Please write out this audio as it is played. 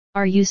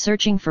Are you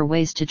searching for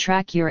ways to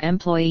track your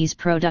employees'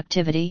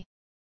 productivity?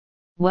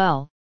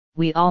 Well,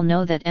 we all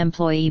know that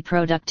employee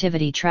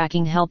productivity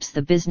tracking helps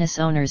the business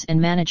owners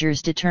and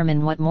managers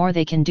determine what more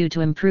they can do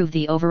to improve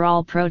the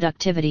overall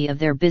productivity of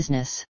their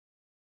business.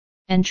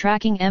 And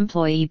tracking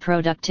employee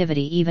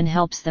productivity even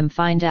helps them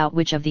find out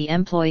which of the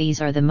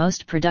employees are the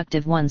most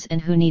productive ones and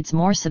who needs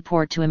more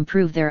support to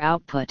improve their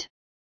output.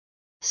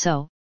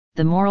 So,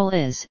 the moral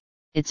is,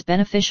 it's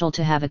beneficial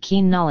to have a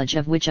keen knowledge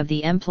of which of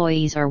the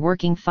employees are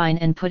working fine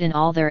and put in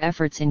all their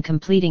efforts in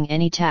completing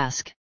any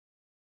task.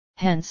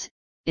 Hence,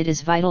 it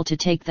is vital to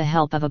take the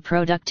help of a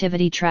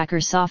productivity tracker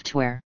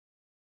software.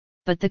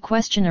 But the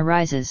question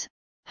arises,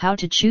 how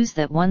to choose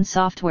that one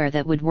software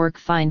that would work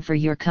fine for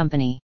your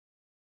company?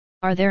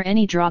 Are there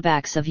any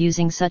drawbacks of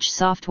using such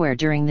software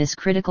during this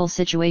critical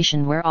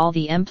situation where all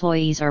the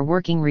employees are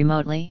working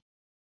remotely?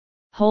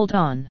 Hold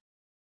on.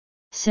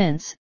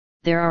 Since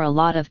there are a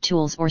lot of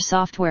tools or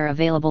software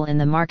available in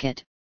the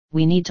market,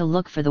 we need to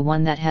look for the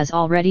one that has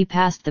already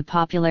passed the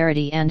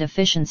popularity and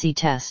efficiency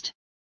test.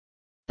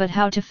 But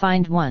how to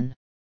find one?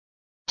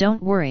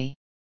 Don't worry.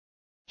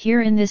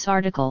 Here in this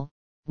article,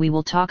 we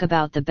will talk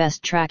about the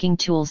best tracking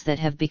tools that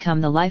have become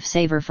the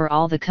lifesaver for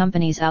all the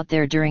companies out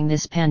there during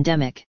this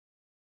pandemic.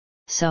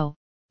 So,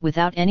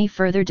 without any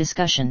further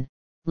discussion,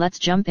 let's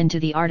jump into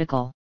the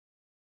article.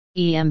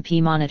 EMP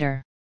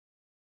Monitor.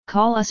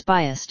 Call us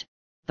biased,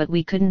 but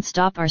we couldn't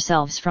stop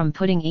ourselves from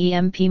putting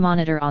EMP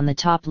Monitor on the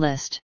top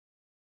list.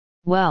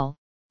 Well,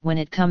 when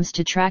it comes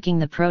to tracking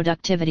the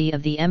productivity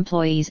of the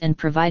employees and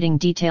providing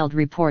detailed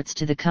reports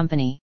to the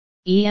company,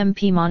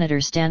 EMP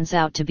Monitor stands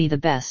out to be the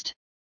best.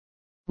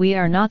 We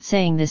are not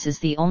saying this is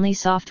the only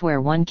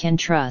software one can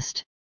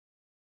trust.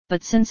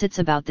 But since it's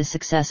about the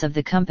success of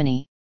the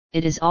company,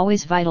 it is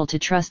always vital to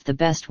trust the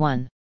best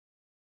one.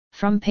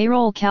 From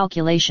payroll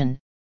calculation,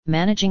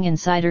 managing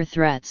insider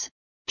threats,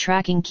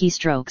 tracking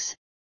keystrokes,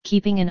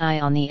 keeping an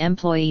eye on the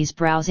employees'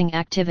 browsing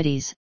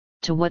activities,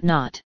 to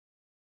whatnot.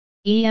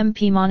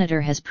 EMP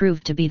Monitor has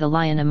proved to be the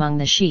lion among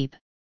the sheep,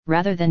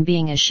 rather than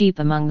being a sheep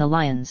among the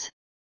lions.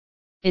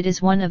 It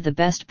is one of the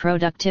best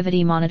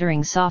productivity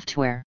monitoring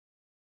software.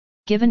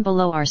 Given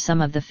below are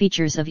some of the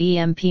features of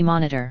EMP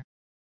Monitor.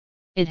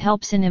 It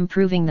helps in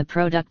improving the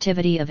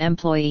productivity of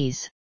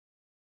employees.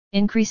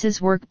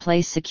 Increases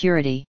workplace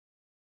security.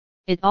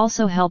 It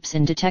also helps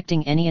in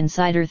detecting any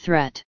insider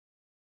threat.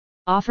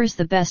 Offers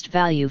the best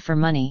value for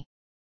money.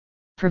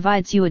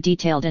 Provides you a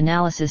detailed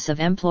analysis of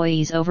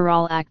employees'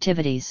 overall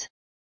activities.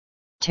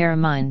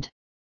 TerraMind.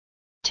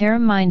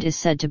 TerraMind is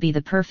said to be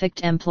the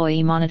perfect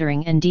employee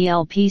monitoring and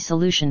DLP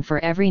solution for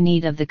every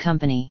need of the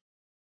company.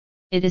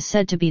 It is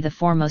said to be the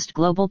foremost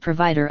global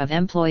provider of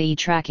employee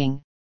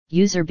tracking,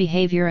 user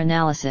behavior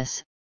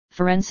analysis,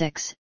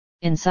 forensics,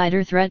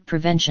 insider threat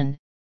prevention,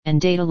 and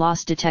data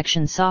loss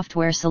detection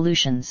software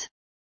solutions.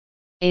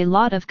 A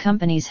lot of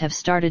companies have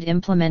started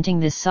implementing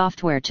this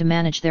software to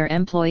manage their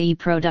employee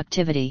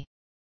productivity.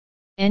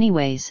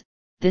 Anyways,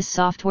 this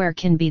software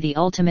can be the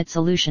ultimate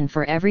solution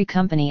for every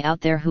company out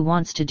there who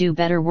wants to do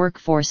better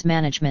workforce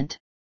management.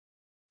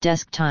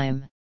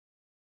 DeskTime.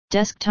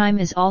 DeskTime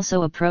is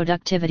also a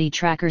productivity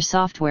tracker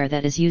software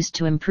that is used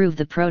to improve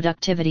the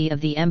productivity of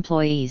the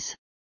employees.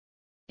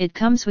 It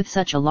comes with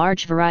such a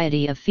large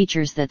variety of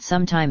features that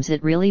sometimes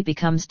it really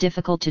becomes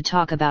difficult to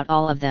talk about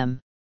all of them.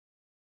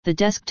 The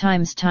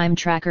DeskTime's time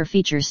tracker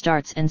feature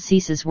starts and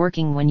ceases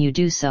working when you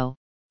do so,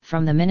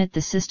 from the minute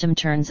the system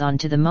turns on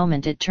to the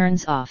moment it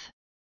turns off.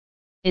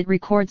 It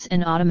records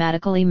and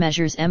automatically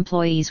measures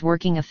employees'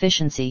 working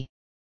efficiency.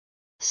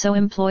 So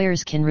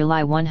employers can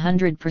rely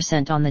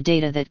 100% on the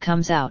data that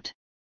comes out.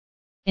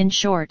 In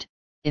short,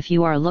 if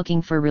you are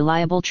looking for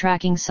reliable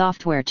tracking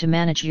software to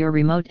manage your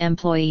remote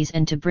employees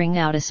and to bring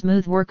out a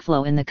smooth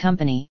workflow in the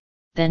company,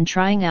 then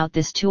trying out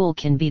this tool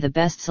can be the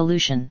best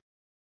solution.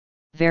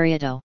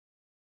 Variedo.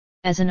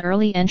 As an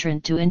early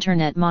entrant to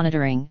internet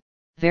monitoring,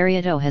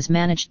 Variedo has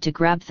managed to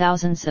grab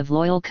thousands of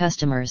loyal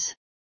customers.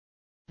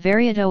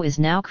 Variedo is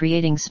now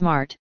creating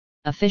smart,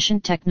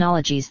 efficient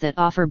technologies that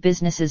offer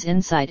businesses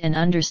insight and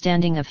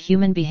understanding of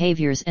human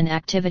behaviors and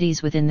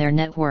activities within their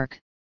network,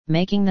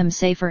 making them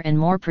safer and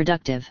more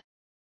productive.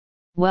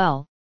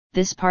 Well,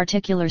 this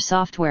particular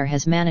software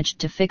has managed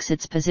to fix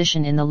its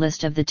position in the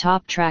list of the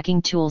top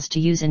tracking tools to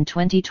use in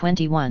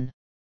 2021.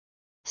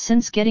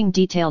 Since getting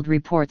detailed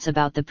reports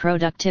about the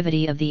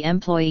productivity of the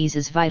employees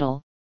is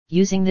vital,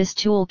 using this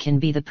tool can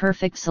be the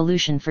perfect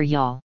solution for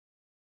y'all.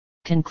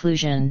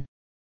 Conclusion.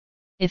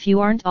 If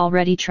you aren't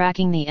already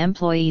tracking the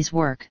employees'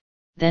 work,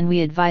 then we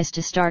advise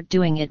to start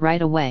doing it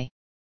right away.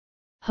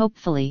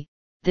 Hopefully,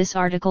 this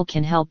article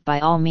can help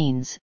by all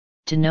means,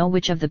 to know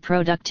which of the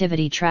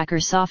productivity tracker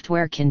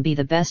software can be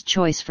the best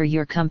choice for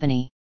your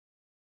company.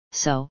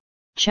 So,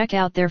 check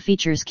out their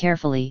features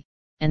carefully,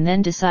 and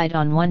then decide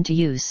on one to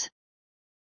use.